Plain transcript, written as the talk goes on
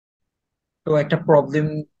তো একটা প্রবলেম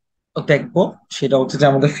দেখবো, সেটা হচ্ছে যে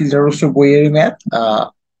আমাদের ফিল্টার রোস্টার বইয়ের ম্যাথ।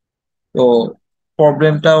 তো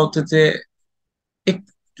প্রবলেমটা হচ্ছে যে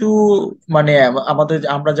একটু মানে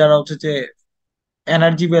আমরা যারা হচ্ছে যে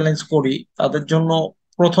এনার্জি ব্যালেন্স করি তাদের জন্য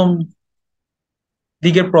প্রথম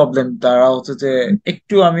দিকের প্রবলেম, তারা হচ্ছে যে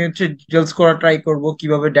একটু আমি হচ্ছে ডিটেলস করা ট্রাই করব,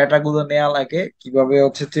 কিভাবে ডাটা গুলো নেওয়া লাগে, কিভাবে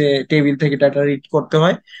হচ্ছে যে টেবিল থেকে ডাটা রিড করতে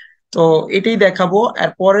হয়। তো এটাই দেখাবো। আর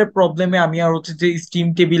পরের প্রবলেমে আমি আর হচ্ছে যে স্টিম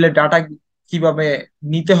টেবিলে ডাটা কিভাবে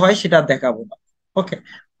নিতে হয় সেটা দেখাবো না। ওকে,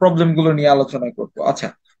 প্রবলেম গুলো নিয়ে আলোচনা করবো। আচ্ছা,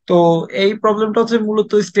 তো এই প্রবলেমটা হচ্ছে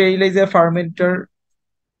মূলত steriliser ফার্মেন্টার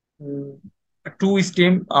to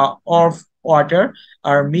steam of water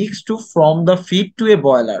are mixed to from the feed to a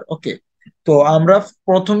boiler. ওকে, তো আমরা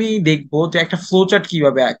প্রথমেই দেখবো যে একটা ফ্লো চার্ট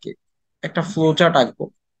কিভাবে আঁকে। একটা ফ্লো চার্ট আঁকবো।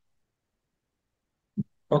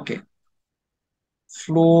 ওকে,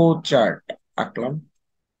 ফ্লো চার্ট আঁকলাম।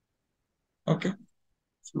 ওকে,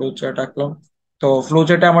 ফ্লো চার্ট আঁকলাম। তো ফ্লো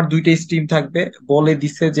চার্টে আমার দুইটা স্ট্রিম থাকবে, বলে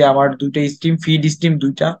দিচ্ছে যে আমার দুইটা স্ট্রিম, ফিড স্ট্রিম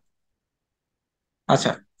দুইটা।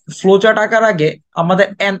 আচ্ছা, ফ্লো চার্ট আঁকার আগে আমাদের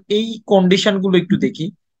এই কন্ডিশন গুলো একটু দেখি।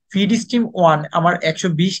 ফিড স্ট্রিম ওয়ান আমার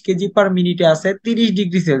 120 কেজি পার মিনিটে আছে 30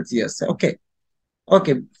 ডিগ্রি সেলসিয়াস। ওকে।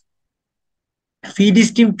 ওকে, ফিড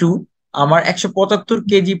স্ট্রিম টু আমার 175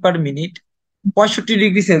 কেজি পার মিনিট 65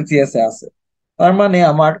 ডিগ্রি সেলসিয়াসে আছে। তার মানে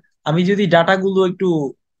আমি যদি ডাটাগুলো একটু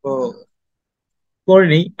করে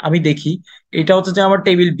নিই, আমি দেখি এটা হচ্ছে যে আমার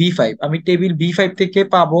টেবিল B5, আমি টেবিল B5 থেকে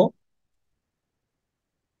পাবো,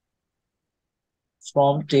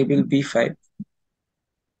 from table B5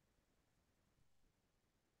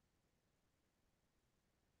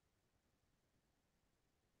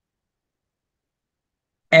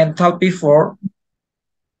 enthalpy for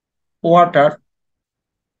water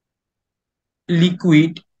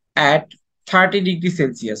liquid at 30 degree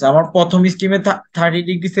Celsius. আমার প্রথম স্টিমে 30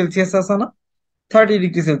 ডিগ্রি সেলসিয়াস আছে না? 30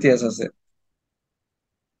 ডিগ্রি সেলসিয়াস আছে।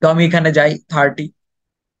 তো আমি এখানে যাই 30।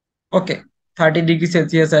 ওকে, 30 ডিগ্রি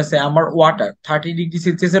সেলসিয়াস আছে আমার ওয়াটার। 30 ডিগ্রি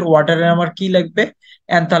সেলসিয়াস এর ওয়াটারে আমার কি লাগবে?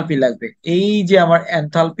 এনথালপি লাগবে। এই যে আমার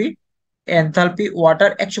এনথালপি, এনথালপি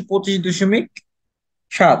ওয়াটার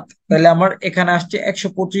 125.7। তাহলে আমার এখানে আসছে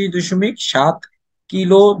 125.7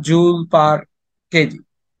 কিলো জুল পার কেজি।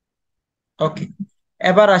 ওকে,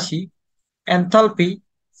 এবার আসি enthalpy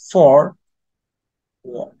for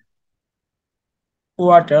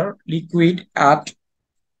water liquid at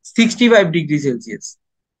 65 degree Celsius.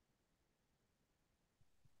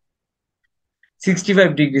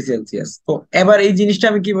 65 degree Celsius. তো এবার এই জিনিসটা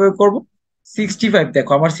আমি কিভাবে করব? 65,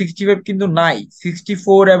 দেখো আমার 65 কিন্তু নাই,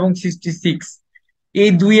 64 এবং 66, এই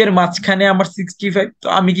দুইয়ের মাঝখানে আমার 65। তো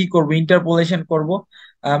আমি কি করব? ইন্টারপোলেশন করব।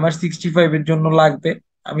 আমার 65 এর জন্য লাগবে,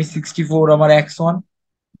 আমি 64 আমার X1,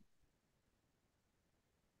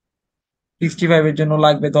 65 এর জন্য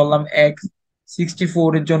লাগবে ধরলাম X,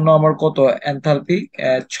 64 এর জন্য আমার কত এনথালপি?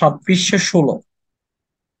 2616।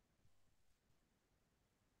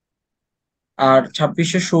 আর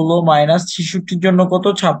 2616 মাইনাস 66 জন্য কত?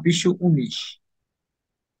 2619।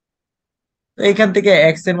 তো এখান থেকে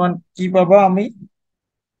এক্স এর মান কি পাবো আমি?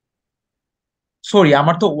 সরি,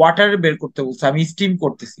 আমার তো ওয়াটার বের করতে বলছে, আমি স্টিম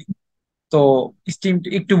করতেছি। তো স্টিম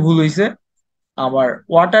একটু ভুল হয়েছে। আমার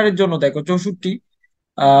ওয়াটারের জন্য দেখো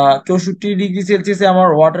 64 ডিগ্রি সেলসিয়াসে আমার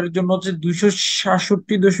ওয়াটারের জন্য হচ্ছে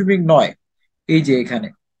 267.9, এই যে এখানে।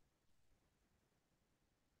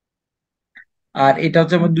 আর এটা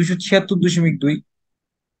হচ্ছে আমার 276.2,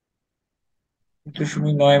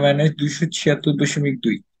 0.9 মাইনাস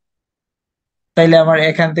 276.2। তাইলে আমার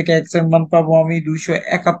এখান থেকে এক্স এর মান পাবো আমি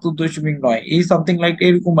 271.9, এই সামথিং লাইক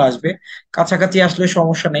এরকম আসবে। কাছাকাছি আসলে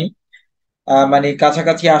সমস্যা নেই। মানে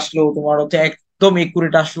কাছাকাছি আসলেও তোমার হচ্ছে একদম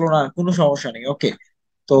একুরেট আসলো না, কোনো সমস্যা নেই। ওকে,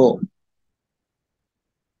 তো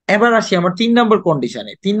এবার আসি আমার 3 নম্বর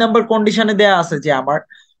কন্ডিশনে। 3 নম্বর কন্ডিশনে দেয়া আছে যে আমার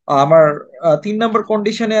আমার 3 নম্বর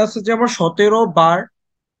কন্ডিশনে আছে যে আমার 17 বার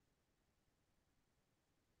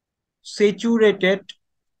স্যাচুরেটেড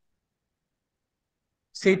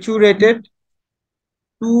স্যাচুরেটেড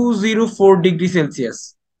 204 ডিগ্রি সেলসিয়াস।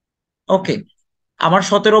 ওকে, আমার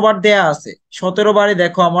 17 বার দেয়া আছে। 17 বারে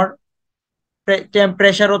দেখো আমার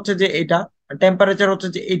প্রেসার হচ্ছে যে এটা, টেম্পারেচার হচ্ছে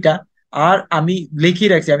যে এটা। আর আমি লিখি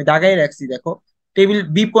রাখছি, আমি দাগাই রাখছি, দেখো টেবিল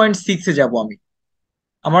B.6-এ যাব আমি।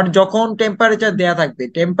 আমার যখন টেম্পারেচার দেয়া থাকবে,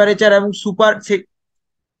 টেম্পারেচার এবং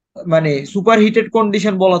মানে সুপার হিটেড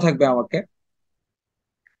কন্ডিশন বলা থাকবে আমাকে,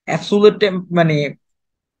 অ্যাবসোলিউট মানে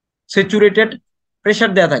স্যাচুরেটেড প্রেসার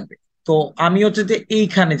দেয়া থাকবে। তো আমি হচ্ছে যে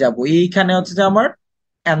এইখানে যাব, এইখানে হচ্ছে যে আমার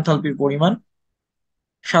এনথালপির পরিমাণ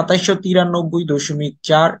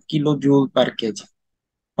 2793.4 কিলো জুল পার কেজি।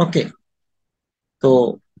 ওকে, তো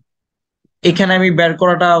এখানে আমি বের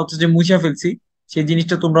করাটা হচ্ছে যে মুছে ফেলছি। সেই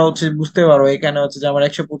জিনিসটা তোমরা হচ্ছে বুঝতে পারো। এখানে হচ্ছে যে আমার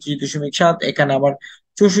 125.7, এখানে আমার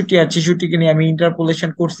 64 আর 66 কে নিয়ে আমি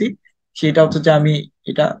ইন্টারপোলেশন করছি। সেটা হচ্ছে যে আমি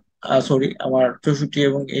এটা, সরি, আমার 64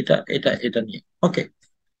 এবং এটা এটা এটা নিয়ে। ওকে।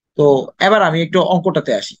 তো এবার আমি একটু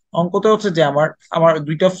অঙ্কটাতে আসি। অঙ্কতে হচ্ছে যে আমার আমার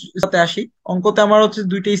দুইটা সাথে আসি। অঙ্কতে আমার হচ্ছে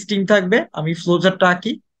দুইটা স্ট্রিম থাকবে, আমি ফ্লোচারটা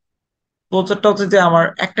আঁকি। ফ্লোচারটা হচ্ছে যে আমার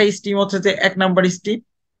একটা স্ট্রিম হচ্ছে যে 1 নাম্বার স্ট্রিম,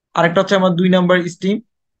 আরেকটা হচ্ছে আমার 2 নাম্বার স্ট্রিম।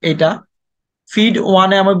 এটা ফিড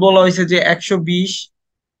ওয়ানে আমি বলা হয়েছে যে 120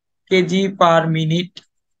 কেজি পার মিনিট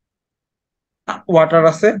ওয়াটার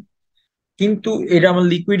আছে, কিন্তু এটা আমার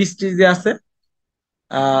লিকুইড স্টেজে আছে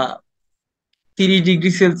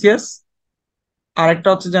 30°C। আরেকটা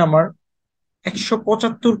হচ্ছে যে আমার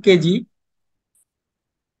 175 কেজি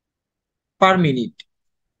পার মিনিট।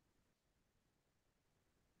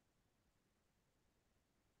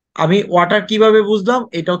 আমি ওয়াটার কিভাবে বুঝলাম?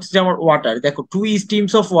 এটা হচ্ছে যে আমার ওয়াটার, দেখো, টু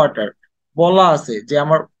স্টিমস অফ ওয়াটার বলা আছে যে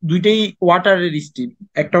আমার দুইটাই ওয়াটারের স্টিম।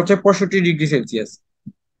 একটা হচ্ছে 65°C।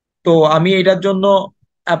 তো আমি এটার জন্য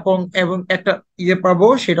এবং এবং একটা ইয়ে পাবো,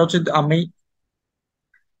 সেটা হচ্ছে আমি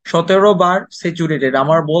 17 বার স্যাচুরেটেড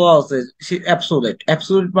আমার বলা আছে। অ্যাবসোলেট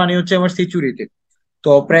অ্যাবসোলেট মানে হচ্ছে আমার স্যাচুরেটেড।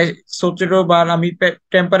 তো প্রায় 17 বার আমি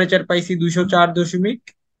টেম্পারেচার পাইছি 204 দশমিক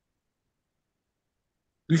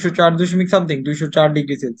সামথিং,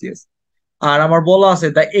 204°C। আর আমার বলা আছে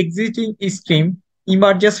the existing stream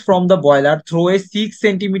ইমার্জেস from the boiler throw A 6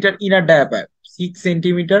 centimetre inner ডায়াপাইপ, 6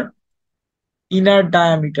 centimetre inner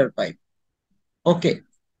diameter pipe. Okay,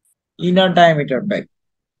 inner diameter pipe.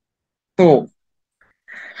 তো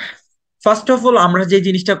ফার্স্ট অফ অল আমরা যে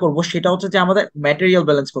জিনিসটা করব সেটা হচ্ছে যে আমাদের ম্যাটেরিয়াল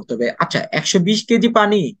ব্যালেন্স করতে হবে। আচ্ছা, 120 কেজি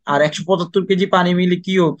পানি আর 175 কেজি পানি মিলে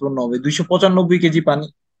কি উৎপন্ন হবে? 295 কেজি পানি।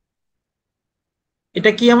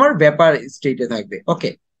 এটা কি আমার ব্যাপার স্টেটে থাকবে। ওকে।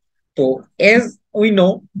 তো age we know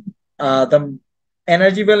the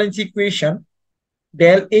energy balance equation,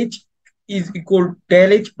 del H is equal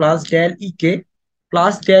del H plus del EK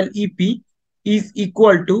plus del EP is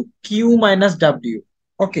equal to Q minus W.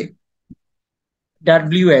 Okay,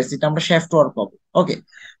 WS এটা আমরা শ্যাফট ওয়ার্ক পাবো। ওকে।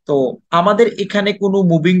 তো আমাদের এখানে কোনো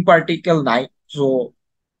মুভিং পার্টিকেল নাই, so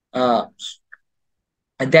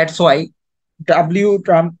that's why W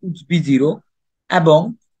term B zero. এবং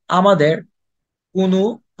আমাদের কোনো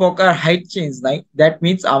প্রকার হাইট চেঞ্জ নাই, দ্যাট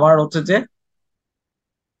মিনস আমার হচ্ছে যে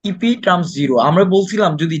ইপি টার্মস জিরো। আমরা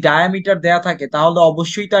বলছিলাম যদি ডায়ামিটার দেয়া থাকে তাহলে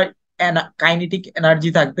অবশ্যই তার কাইনেটিক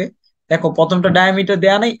এনার্জি থাকবে। দেখো, প্রথমটা ডায়ামিটার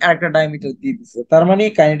দেয়া নাই আর একটা ডায়ামিটার দিয়ে দিচ্ছে, তার মানে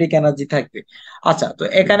কাইনেটিক এনার্জি থাকবে। আচ্ছা, তো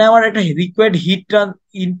এখানে আমার একটা রিকোয়ার্ড হিট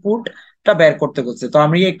ইনপুটটা বের করতে বলছে। তো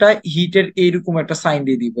আমি একটা হিটের এইরকম একটা সাইন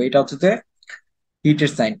দিয়ে দিব, এটা হচ্ছে যে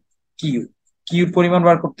হিটের সাইন, কিউ। কিউর পরিমাণ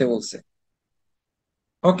বার করতে বলছে।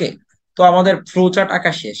 ওকে। তো আমাদের ফ্লো চার্ট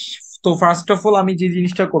আঁকা শেষ। তো ফার্স্ট অফ অল আমি যে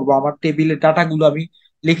জিনিসটা করব, আমার টেবিলের ডাটাগুলো আমি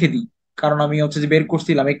লিখে দিই। কারণ আমি হচ্ছে যে বের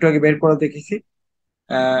করছিলাম, একটু আগে বের করে দেখেছি।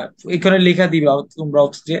 আহ এখানে লেখা দিবা তোমরা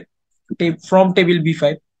হচ্ছে যে from table B5,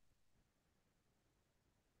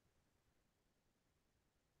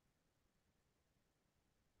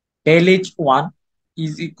 LH1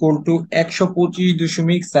 is equal to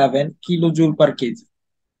 125.7 kilo joule per KG,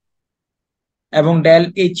 এবং del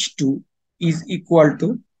H2 is equal to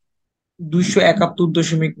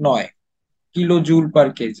 271.9 kilo joule per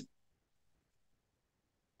KG.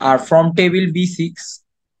 Are from table B six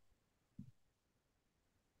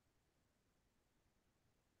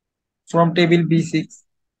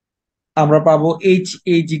আমরা পাবো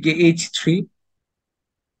H3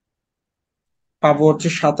 পাবো হচ্ছে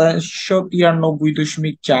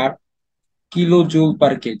 2793.4 কিলো জুল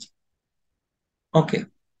পার কেজি। ওকে।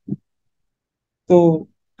 তো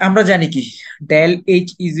আমরা জানি কি, del H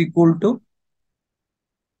is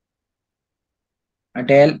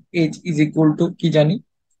equal to কি জানি,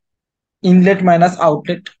 inlet minus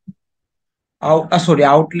outlet, sorry,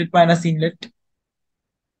 outlet minus inlet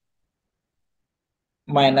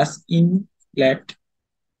minus inlet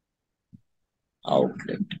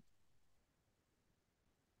outlet.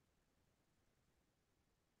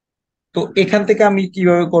 তো এখান থেকে আমি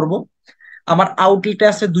কিভাবে করব? আমার আউটলেটে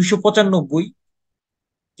আছে 295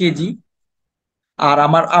 কেজি, আর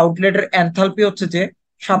আমার আউটলেটের এনথালপি হচ্ছে যে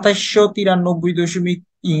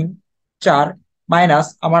 2793.34, মাইনাস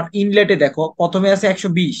আমার ইনলেটে দেখো প্রথমে আছে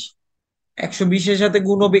 120, 120-এর সাথে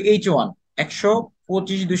গুণ হবে H1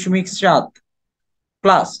 125.7,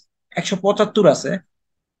 প্লাস 175 আছে,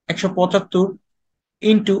 175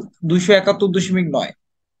 ইন্টু 271.9।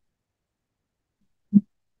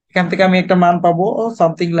 এখান থেকে আমি একটা মান পাবো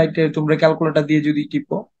সামথিং লাইক, তোমরা ক্যালকুলেটর দিয়ে যদি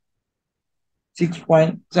টিপো,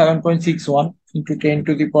 7.61 into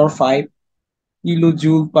 10⁵ kilo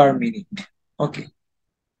joule per minute. ওকে।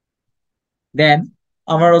 দেন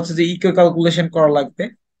আমার হচ্ছে যে ইকো ক্যালকুলেশন করা লাগবে।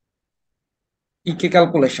 ইকে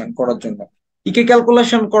ক্যালকুলেশন করার জন্য। ইকে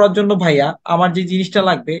ক্যালকুলেশন করার জন্য ভাইয়া আমার যে জিনিসটা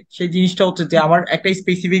লাগবে সেই জিনিসটা হচ্ছে যে আমার একটা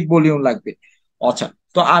স্পেসিফিক ভলিউম লাগবে। আচ্ছা,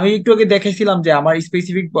 তো আমি একটু আগে দেখেছিলাম যে আমার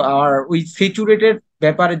স্পেসিফিক আর ওই স্যাচুরেটেড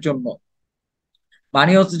ব্যাপারের জন্য,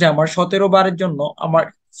 মানে হচ্ছে যে আমার 17 বারের জন্য আমার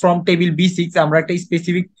ফ্রম টেবিল B6 আমরা একটা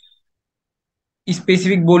স্পেসিফিক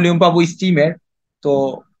স্পেসিফিক ভলিউম পাবো স্টিমের। তো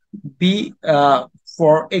বি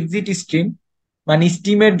ফর এক্সিট স্ট্রিম, মানে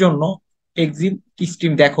স্টিমের জন্য এক্সিট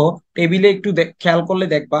স্ট্রিম দেখো টেবিলে একটু খেয়াল করলে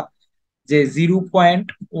দেখবা যে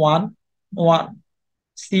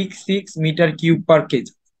 0.1166 মিটার কিউব পার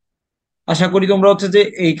কেজি। আশা করি তোমরা হচ্ছে যে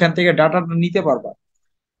এইখান থেকে ডাটাটা নিতে পারবা।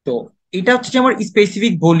 তো এটা হচ্ছে যে আমার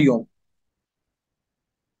স্পেসিফিক ভলিউম।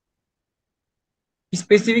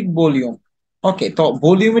 Specific volume. ওকে, তো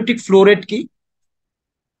ভলিউমেট্রিক ফ্লো রেট কি?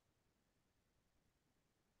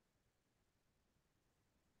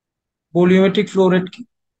 ভলিউমেট্রিক ফ্লো রেট কি?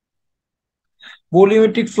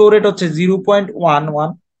 ভলিউমেট্রিক ফ্লো রেট হচ্ছে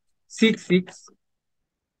 0.1166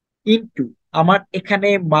 ইন্টু আমার এখানে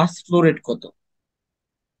মাস ফ্লো রেট কত?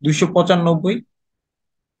 295।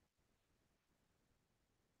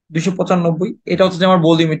 295, এটা হচ্ছে যে আমার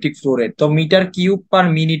ভলিউমেট্রিক ফ্লো রেট। তো মিটার কিউব পার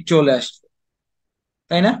মিনিট চলে আসছে,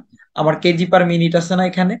 তাই না? আমার কেজি পার মিনিট আছে না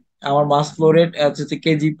এখানে? আমার মাস ফ্লো রেট হচ্ছে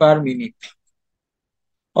কেজি পার মিনিট।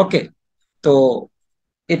 ওকে, তো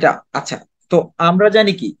এটা আচ্ছা। তো আমরা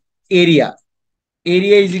জানি কি area,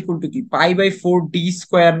 area is equal to কি পাই/4 d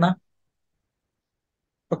স্কোয়ার না?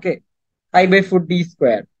 ওকে, পাই/4 d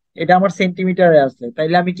স্কোয়ার। এটা আমার সেন্টিমিটারে আছে,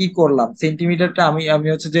 তাইলে আমি কি করলাম সেন্টিমিটারটা আমি আমি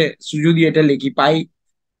হচ্ছে যে যদি এটা লিখি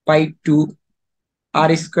পাই/2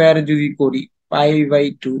 r স্কোয়ার যদি করি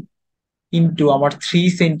পাই/2 ইন্টু আমার 3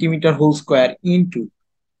 সেন্টিমিটার হোল স্কোয়ার ইন্টু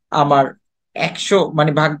আমার 100,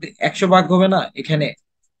 মানে 100 ভাগ হবে না এখানে,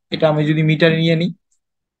 এটা আমি যদি মিটার নিয়ে নিই।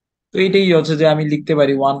 তো এটাই হচ্ছে যে আমি লিখতে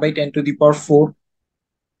পারি 1/10⁴।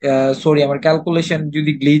 সরি, আমার ক্যালকুলেশন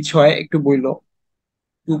যদি গ্লিচ হয় একটু বইলো,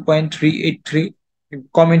 2.383,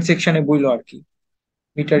 কমেন্ট সেকশনে বইলো আর কি,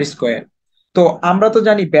 মিটার স্কোয়ার। তো আমরা তো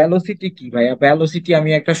জানি ভ্যালোসিটি কি ভাইয়া, ভ্যালোসিটি আমি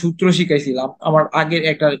একটা সূত্র শিখাইছিলাম আমার আগের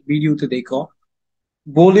একটা ভিডিওতে, দেখো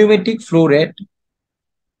volumetric flow rate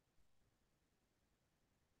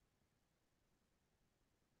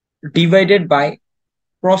divided by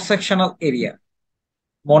cross sectional area.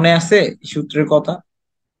 মনে আছে এই সূত্রের কথা?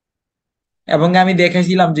 এবং আমি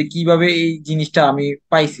দেখাইছিলাম যে কিভাবে এই জিনিসটা আমি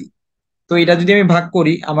পাইছি। তো এটা যদি আমি ভাগ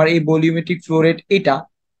করি আমার এই ভলিউমেট্রিক ফ্লো রেট এটা,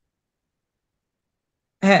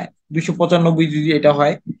 হ্যাঁ, 295 যদি এটা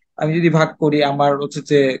হয়, আমি যদি ভাগ করি আমার হচ্ছে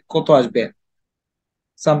যে কত আসবে,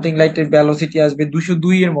 সামথিং লাইক ভ্যালোসিটি আসবে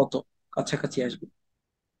 202 এর মতো কাছাকাছি আসবে,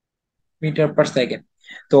 মিটার পার সেকেন্ড।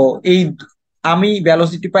 তো এই আমি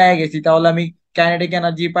ভ্যালোসিটি পাইয়া গেছি, তাহলে আমি কাইনেটিক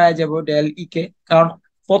এনার্জি পাইয়া যাব ডেল ই কে। কারণ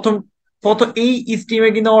প্রথম প্রথম এই স্টিমে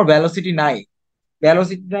কিন্তু আমার ভ্যালোসিটি নাই।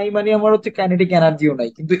 ভ্যালোসিটি নাই মানে আমার হচ্ছে কাইনেটিক এনার্জিও নাই,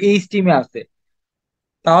 কিন্তু এই স্টিমে আছে।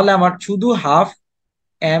 তাহলে আমার শুধু হাফ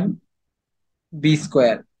এম বি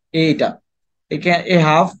স্কোয়ার এইটা, এখানে এই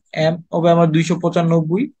হাফ এম হবে আমার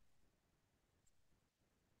 295,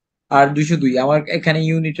 আর 202 আমার এখানে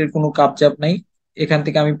ইউনিটের কোনো কাপচাপ নাই। এখান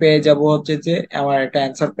থেকে আমি পেয়ে যাব হচ্ছে যে আমার একটা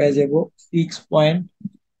অ্যান্সার পেয়ে যাব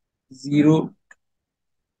 6.02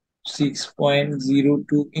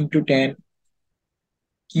 ×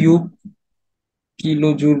 10³ কিলো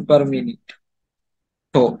জুল পার মিনিট।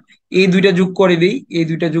 তো এই দুইটা যোগ করে দিই, এই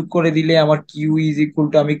দুইটা যোগ করে দিলে আমার কিউ ইজ ইকুয়াল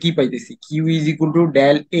টু, আমি কি পাইতেছি, Q is equal to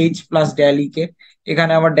del H plus del ই কে।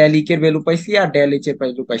 এখানে আমার ডেল ই কে ভ্যালু পাইছি আর ডেল এইচ এর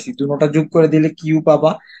ভ্যালু পাইছি, দুটোটা যোগ করে দিলে কিউ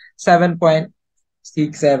পাবা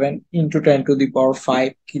 7.67 ×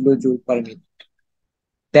 10⁵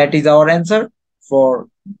 that is our answer for.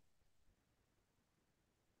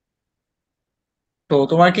 তো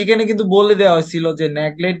তোমার কি এখানে কিন্তু বলে দেওয়া হয়েছিল যে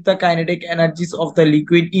neglect the kinetic energies of the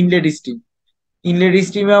liquid inlet steam. Inlet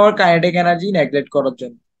স্ট্রিমে আমার কাইনেটিক এনার্জি নেগলেক্ট করার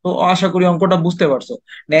জন্য। তো আশা করি অঙ্কটা বুঝতে পারছো।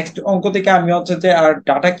 নেক্সট অঙ্ক থেকে আমি হচ্ছে যে আর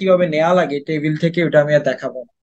ডাটা কিভাবে নেওয়া লাগে টেবিল থেকে, ওটা আমি আর দেখাবো না।